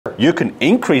you can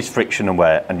increase friction and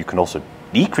wear, and you can also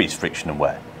decrease friction and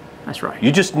wear. That's right.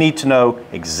 You just need to know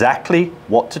exactly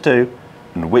what to do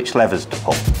and which levers to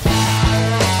pull.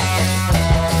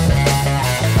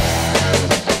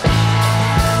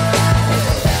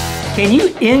 Can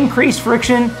you increase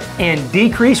friction and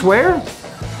decrease wear?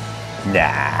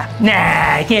 Nah.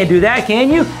 Nah, you can't do that,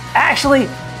 can you? Actually,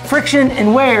 friction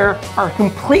and wear are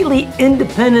completely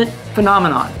independent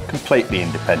phenomenon. Completely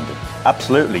independent.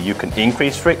 Absolutely, you can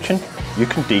increase friction, you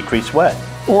can decrease wear.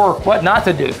 Or what not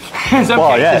to do in some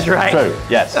cases, right? True,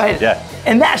 yes, Right. yeah.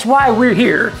 And that's why we're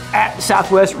here at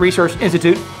Southwest Research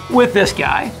Institute with this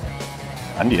guy.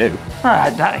 And you.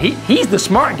 He's the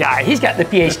smart guy. He's got the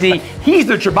PhD. He's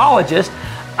the tribologist.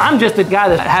 I'm just the guy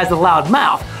that has the loud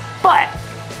mouth. But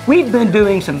we've been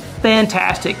doing some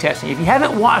fantastic testing. If you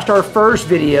haven't watched our first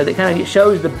video that kind of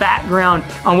shows the background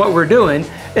on what we're doing,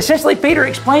 essentially, Peter,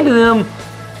 explain to them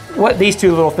what these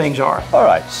two little things are. All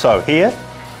right, so here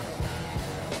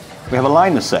we have a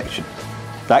liner section.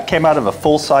 That came out of a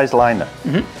full-size liner.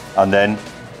 And then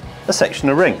a section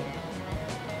of ring.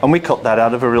 And we cut that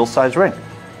out of a real-size ring.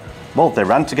 Well, they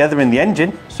ran together in the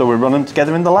engine, so we run them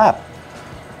together in the lab.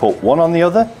 Put one on the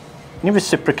other, and you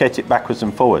reciprocate it backwards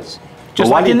and forwards. Just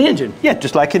like in the engine? Yeah,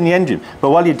 just like in the engine.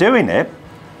 But while you're doing it,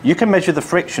 you can measure the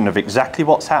friction of exactly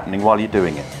what's happening while you're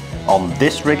doing it on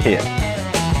this rig here.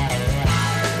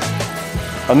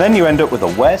 And then you end up with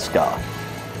a wear scar.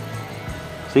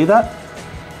 See that?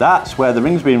 That's where the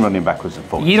ring's been running backwards and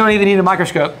forwards. You don't even need a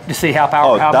microscope to see how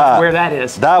much wear that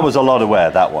is. That was a lot of wear,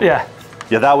 that one. Yeah.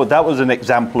 Yeah, that was an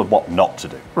example of what not to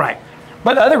do. Right.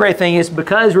 But the other great thing is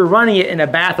because we're running it in a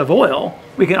bath of oil,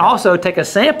 we can also take a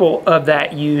sample of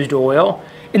that used oil,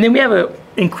 and then we have an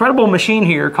incredible machine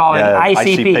here called an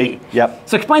ICP. Yep.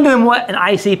 So explain to them what an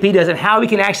ICP does and how we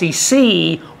can actually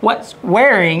see what's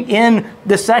wearing in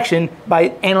this section by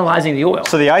analyzing the oil.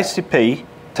 So the ICP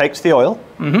takes the oil,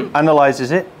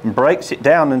 analyzes it, and breaks it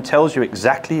down and tells you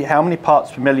exactly how many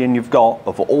parts per million you've got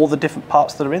of all the different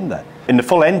parts that are in there. In the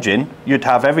full engine, you'd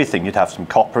have everything. You'd have some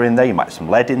copper in there, you might have some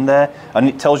lead in there, and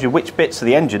it tells you which bits of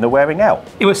the engine are wearing out.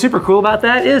 And what's super cool about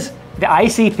that is the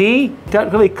ICP,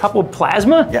 technically coupled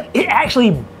plasma, it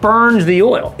actually burns the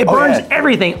oil. It burns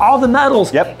everything, all the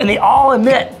metals, and they all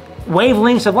emit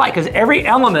wavelengths of light, because every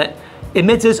element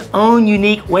emits its own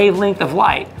unique wavelength of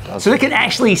light. So it can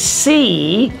actually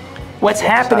see what's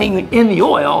happening in the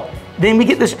oil. Then we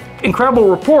get this incredible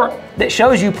report that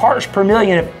shows you parts per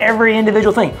million of every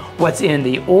individual thing. What's in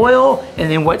the oil,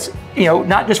 and then what's,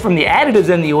 not just from the additives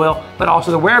in the oil, but also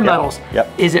the wear metals.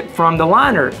 Is it from the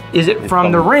liner? Is it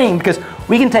from the ring? Because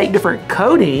we can take different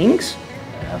coatings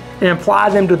and apply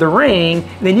them to the ring,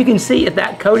 and then you can see if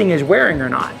that coating is wearing or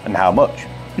not. And how much.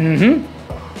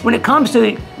 When it comes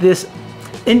to this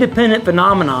independent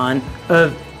phenomenon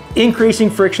of increasing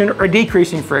friction or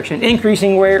decreasing friction,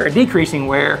 increasing wear or decreasing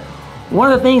wear,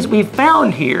 one of the things we've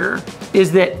found here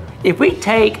is that if we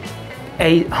take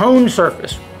a honed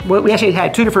surface, we actually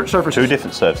had two different surfaces. Two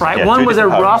different surfaces, right? One was a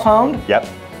rough honed,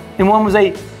 and one was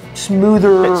a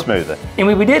smoother. Bit smoother. And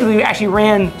what we did, we actually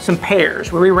ran some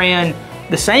pairs where we ran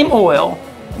the same oil.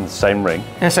 And the same ring.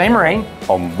 And the same ring.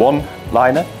 On one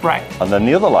liner. Right. And then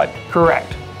the other liner.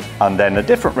 Correct. And then a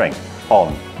different ring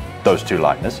on those two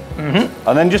liners.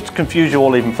 And then just to confuse you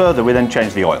all even further, we then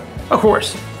changed the oil. Of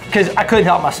course, because I couldn't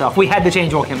help myself. We had to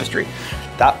change oil chemistry.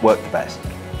 That worked the best.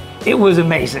 It was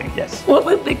amazing. Yes. Well,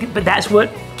 but that's what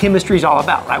chemistry is all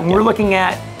about, right? When we're looking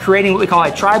at creating what we call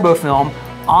a tribofilm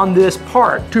on this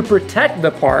part to protect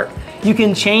the part, you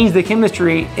can change the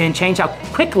chemistry and change how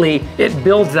quickly it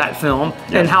builds that film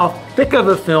and how thick of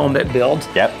a film it builds.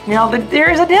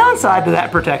 There is a downside to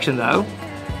that protection, though.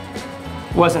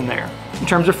 Wasn't there in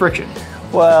terms of friction?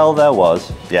 Well, there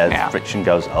was. Friction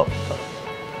goes up.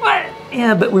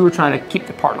 But we were trying to keep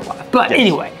the part alive. But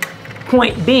anyway,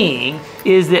 point being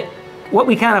is that what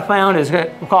we kind of found is,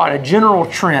 we'll call it a general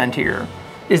trend here,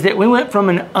 is that we went from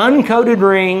an uncoated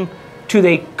ring to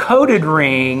the coated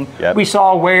ring, we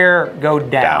saw wear go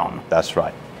down. That's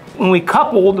right. When we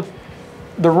coupled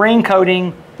the ring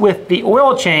coating with the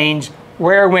oil change,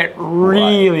 wear went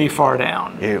really far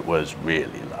down. It was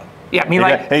really low. Yeah, I mean,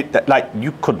 like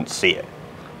you couldn't see it.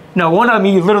 No, one of them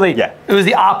you literally, it was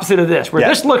the opposite of this, where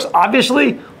this looks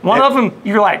obviously, one of them,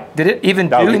 you're like, did it even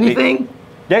do anything?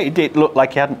 It did look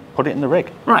like you hadn't put it in the rig.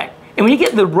 Right, and when you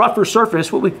get the rougher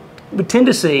surface, what we tend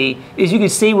to see is you can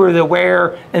see where the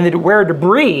wear and the wear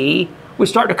debris would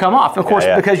start to come off. Of course,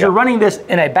 because you're running this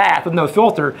in a bath with no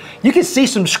filter, you can see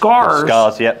some scars.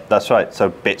 Scars, yep, that's right. So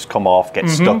bits come off, get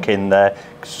stuck in there,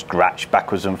 scratch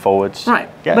backwards and forwards. Right,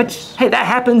 but hey, that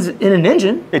happens in an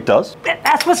engine. It does.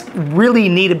 That's what's really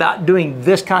neat about doing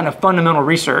this kind of fundamental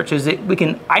research, is that we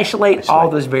can isolate all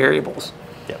those variables.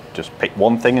 Yeah, just pick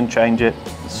one thing and change it,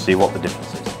 and see what the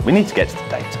difference is. We need to get to the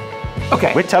data.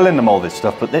 Okay. We're telling them all this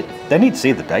stuff, but they need to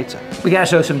see the data. We got to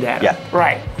show some data. Yeah.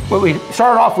 Right. What we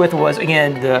started off with was,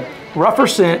 again, the rougher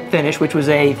finish, which was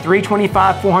a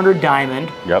 325-400 diamond.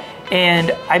 Yep.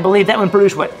 And I believe that one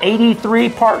produced, what, 83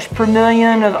 parts per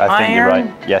million of iron? I think you're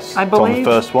right, yes. I believe. It's on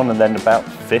the first one, and then about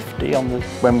 50 on the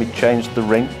when we changed the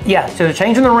ring. Yeah, so the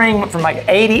change in the ring went from like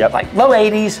 80, like low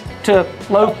 80s to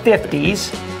low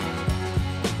 50s.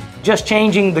 Just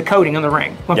changing the coating on the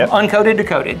ring. Went from uncoated to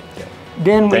coated.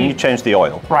 Then you change the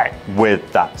oil. Right.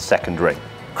 With that second ring.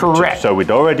 Correct. So we'd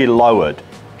already lowered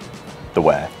the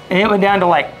wear. And it went down to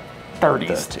like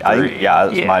 30s. 30.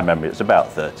 That's my memory. It's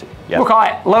about 30. Yeah. We'll call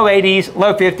it low 80s,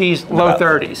 low 50s, low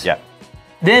 30s. Yeah.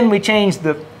 Then we changed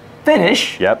the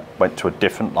finish. Yep. Went to a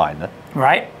different liner.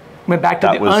 Right. Went back to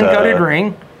the uncoated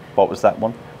ring. What was that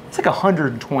one? It's like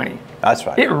 120. That's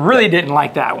right. It really didn't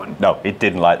like that one. No, it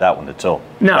didn't like that one at all.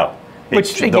 No.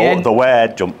 Which again, the wear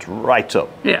jumped right up.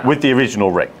 Yeah. With the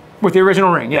original ring. With the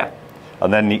original ring, yeah.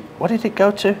 And then what did it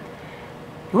go to? It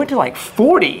went to like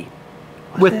 40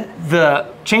 with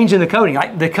the change in the coating.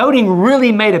 Like the coating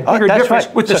really made a bigger difference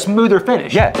with the smoother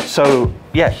finish. Yeah. So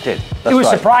yeah, it did. It was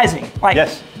surprising. Like,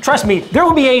 trust me, there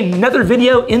will be another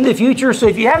video in the future. So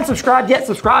if you haven't subscribed yet,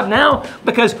 subscribe now,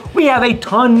 because we have a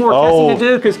ton more testing to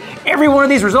do, because every one of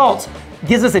these results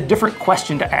gives us a different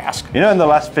question to ask. You know, in the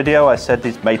last video, I said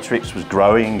this matrix was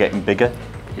growing and getting bigger.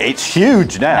 It's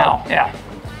huge now. Yeah.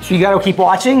 So you got to keep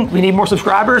watching. We need more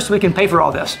subscribers so we can pay for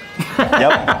all this.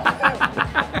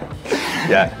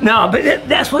 Yeah. No, but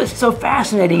that's what's so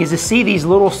fascinating, is to see these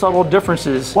little subtle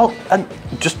differences. Well, and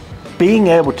just being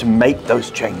able to make those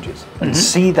changes and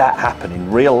see that happen in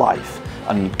real life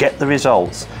and get the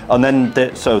results. And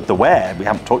then, so the wear, we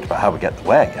haven't talked about how we get the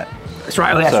wear yet. That's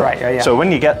right, that's right, yeah. So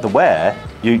when you get the wear,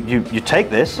 you take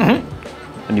this and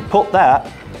you put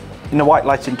that in a white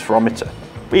light interferometer.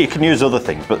 You can use other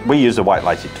things, but we use a white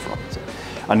light interferometer.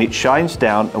 And it shines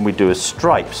down, and we do a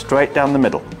stripe straight down the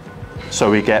middle. So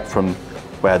we get from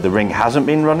where the ring hasn't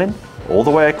been running, all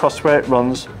the way across where it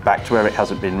runs, back to where it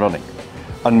hasn't been running.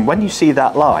 And when you see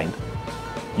that line,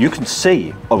 you can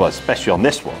see, well, especially on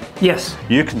this one,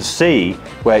 you can see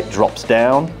where it drops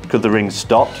down because the ring's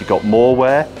stopped, you've got more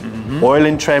wear. Oil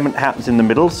entrainment happens in the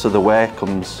middle, so the wear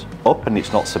comes up and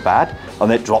it's not so bad,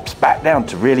 and then it drops back down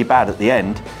to really bad at the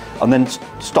end, and then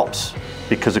stops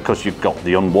because of course you've got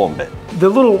the unworn bit. The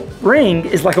little ring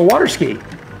is like a water ski.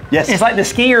 Yes. It's like the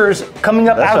skiers coming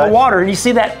up out of the water, and you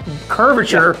see that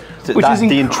curvature, which is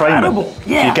incredible.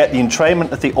 Yeah. You get the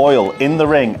entrainment of the oil in the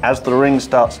ring as the ring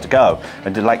starts to go,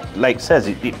 and like Lake says,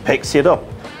 it picks it up,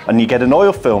 and you get an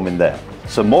oil film in there.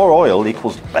 So more oil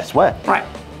equals less wear. Right.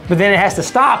 But then it has to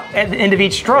stop at the end of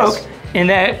each stroke, and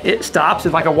that it stops.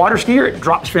 It's like a water skier. It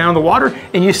drops down the water,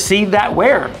 and you see that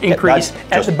wear increase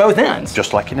at both ends.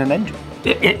 Just like in an engine.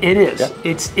 It is. Yeah.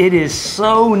 It is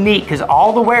so neat, because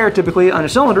all the wear typically on a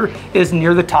cylinder is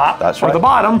near the top or the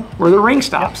bottom where the ring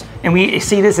stops. And we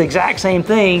see this exact same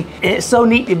thing. It's so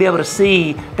neat to be able to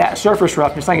see that surface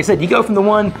roughness. Like I said, you go from the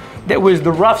one that was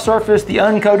the rough surface, the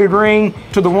uncoated ring,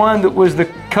 to the one that was the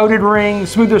coated ring,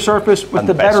 smoother surface with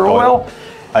the better oil.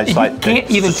 It's you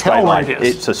can't even tell what it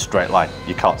is. It's a straight line.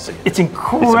 You can't see it. It's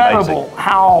incredible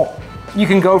how you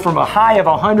can go from a high of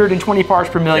 120 parts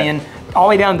per million all the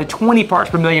way down to 20 parts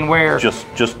per million wear.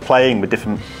 Just playing with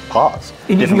different parts.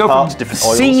 And you can go from different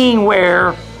oils. Seeing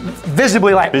wear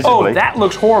visibly like, oh, that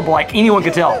looks horrible, like anyone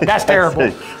could tell. That's terrible.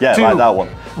 Yeah, like that one.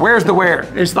 Where's the wear?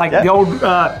 It's like the old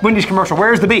Wendy's commercial.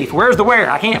 Where's the beef? Where's the wear?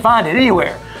 I can't find it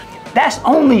anywhere. That's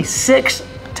only 6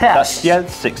 tests.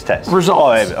 6 tests.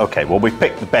 Results. Oh, okay, well, we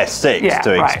picked the best 6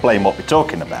 to explain what we're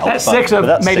talking about. That's 6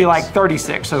 of maybe like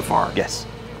 36 so far. Yes.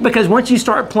 Because once you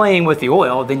start playing with the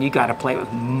oil, then you got to play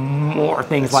with more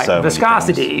things like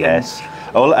viscosity. Yes.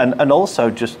 Oh, and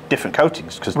also just different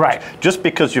coatings. Because just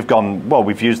because you've gone, well,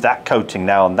 we've used that coating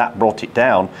now and that brought it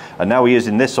down, and now we're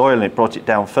using this oil and it brought it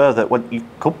down further, well, you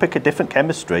could pick a different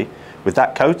chemistry with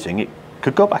that coating, it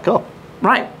could go back up.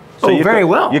 Right. So very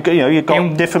well. You've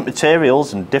got different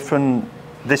materials and different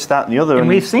this, that, and the other. And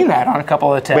we've seen that on a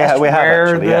couple of tests we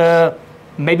have actually,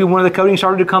 maybe one of the coatings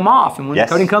started to come off. And when the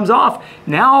coating comes off,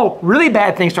 now really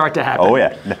bad things start to happen. Oh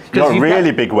yeah, you've got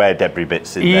really big wear debris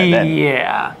bits in there then.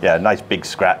 Yeah. Yeah, nice big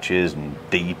scratches and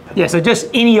deep. And yeah, so just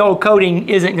any old coating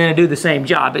isn't going to do the same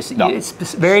job. It's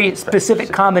very specific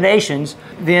combinations.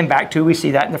 Then back to, we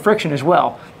see that in the friction as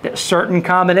well, that certain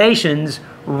combinations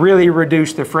really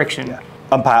reduce the friction. Yeah.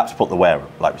 And perhaps put the wear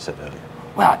up, like we said earlier.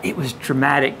 Well, it was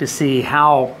dramatic to see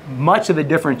how much of a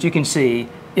difference you can see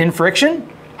in friction,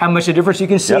 how much of a difference you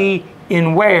can see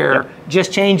in wear,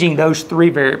 just changing those 3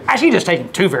 variables. Actually, just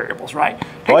taking 2 variables, right?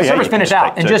 Take the surface finish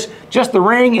out, and just the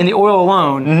ring and the oil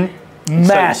alone,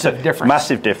 massive difference.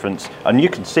 Massive difference, and you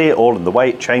can see it all in the way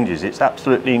it changes. It's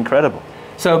absolutely incredible.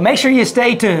 So make sure you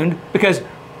stay tuned, because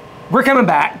we're coming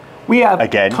back. We have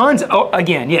tons,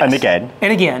 again, yes. And again.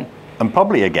 And again. And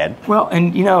probably again. Well,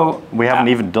 and you know. We haven't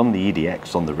even done the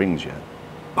EDX on the rings yet.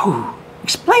 Oh.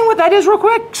 Explain what that is real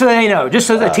quick, so they know, just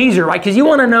as a teaser, right? Because you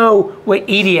want to know what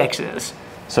EDX is.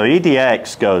 So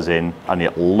EDX goes in and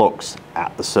it looks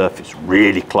at the surface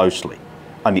really closely,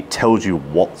 and it tells you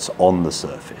what's on the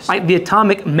surface. Like the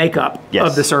atomic makeup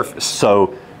of the surface.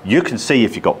 So you can see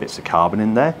if you've got bits of carbon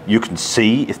in there. You can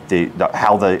see if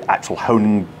how the actual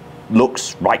honing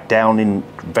looks right down in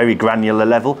very granular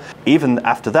level. Even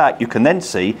after that, you can then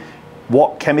see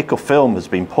what chemical film has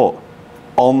been put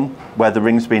on where the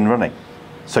ring's been running.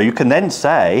 So you can then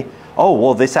say, oh,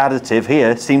 well, this additive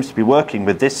here seems to be working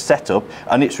with this setup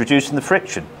and it's reducing the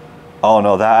friction. Oh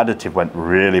no, that additive went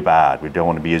really bad. We don't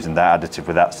want to be using that additive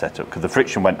with that setup, because the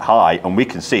friction went high and we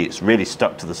can see it's really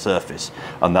stuck to the surface,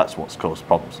 and that's what's caused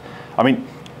problems. I mean,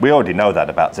 we already know that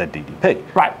about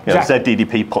ZDDP. Right, exactly.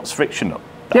 ZDDP puts friction up.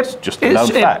 That's just a known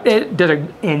fact. It does a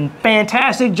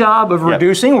fantastic job of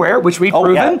reducing wear, which we've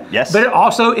proven, but it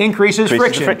also increases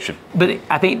friction. But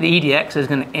I think the EDX is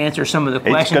going to answer some of the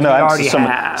questions we already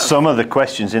have. Some of the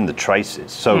questions in the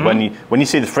traces. So when you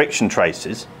see the friction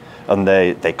traces, and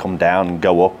they come down and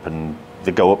go up, and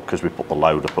they go up because we put the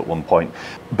load up at one point,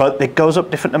 but it goes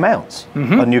up different amounts.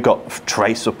 And you've got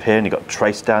trace up here, and you've got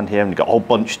trace down here, and you've got a whole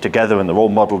bunch together, and they're all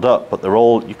modelled up, but they're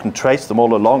all, you can trace them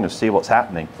all along and see what's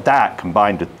happening. That,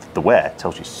 combined with the wear,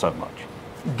 tells you so much.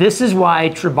 This is why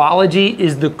tribology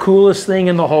is the coolest thing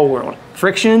in the whole world.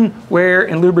 Friction, wear,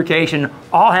 and lubrication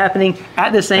all happening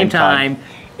at the same time,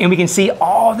 and we can see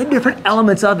all the different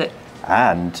elements of it.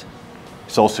 And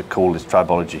it's also cool as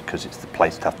tribology because it's the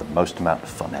place to have the most amount of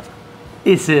fun ever.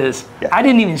 It is. Yeah. I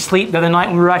didn't even sleep the other night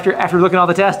when we were after looking at all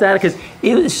the test data, because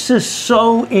it was just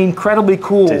so incredibly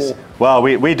cool. It is. Well,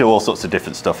 we do all sorts of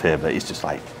different stuff here, but it's just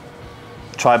like,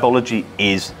 tribology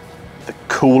is the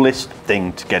coolest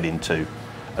thing to get into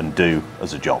and do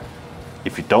as a job.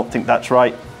 If you don't think that's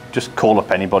right, just call up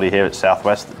anybody here at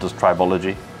Southwest that does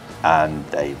tribology, and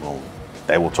they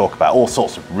will talk about all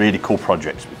sorts of really cool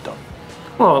projects we've done.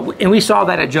 Well, and we saw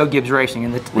that at Joe Gibbs Racing.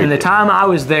 In the time I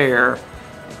was there,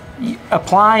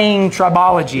 applying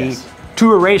tribology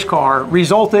to a race car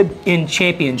resulted in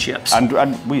championships.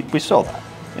 And we saw that.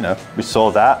 You know, we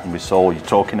saw that, and we saw you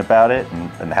talking about it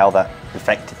and how that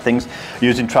affected things.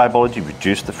 Using tribology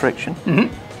reduced the friction,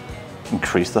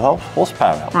 increased the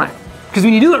horsepower output. Right. Because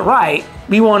when you do it right,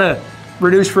 we want to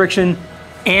reduce friction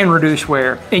and reduce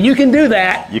wear. And you can do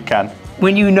that. You can.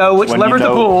 When you know which lever to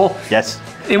pull. Yes.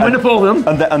 And when to pull them.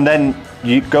 And then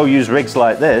you go use rigs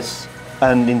like this,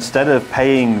 and instead of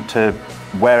paying to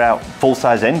wear out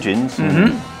full-size engines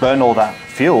and burn all that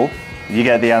fuel, you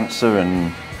get the answer,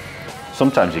 and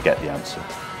sometimes you get the answer.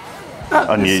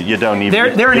 And you don't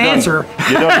even... They're an answer.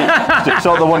 You don't, it's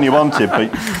not the one you wanted,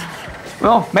 but...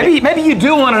 Well, maybe you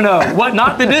do want to know what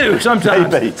not to do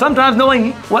sometimes. Maybe. Sometimes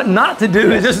knowing what not to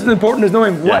do is just as important as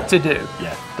knowing what to do.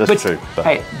 Yeah, that's true. But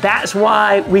hey, that's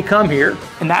why we come here,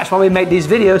 and that's why we make these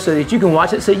videos, so that you can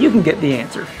watch it, so you can get the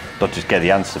answer. Not just get the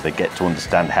answer, but get to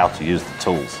understand how to use the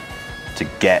tools to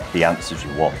get the answers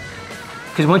you want.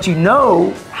 Because once you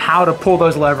know how to pull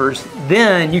those levers,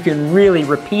 then you can really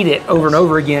repeat it over and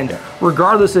over again,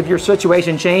 regardless if your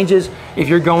situation changes. If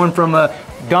you're going from a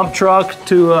dump truck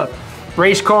to a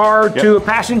race car to a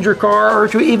passenger car, or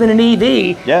to even an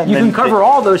EV, you can cover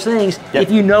all those things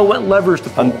if you know what levers to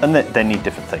pull. And they need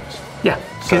different things. Yeah,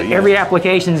 because every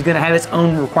application is going to have its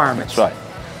own requirements. That's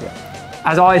right. Yeah.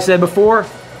 As I always said before,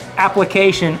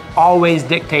 application always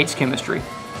dictates chemistry.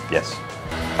 Yes,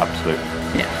 absolutely.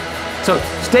 Yeah. So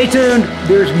stay tuned.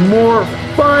 There's more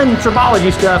fun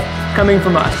tribology stuff coming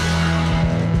from us.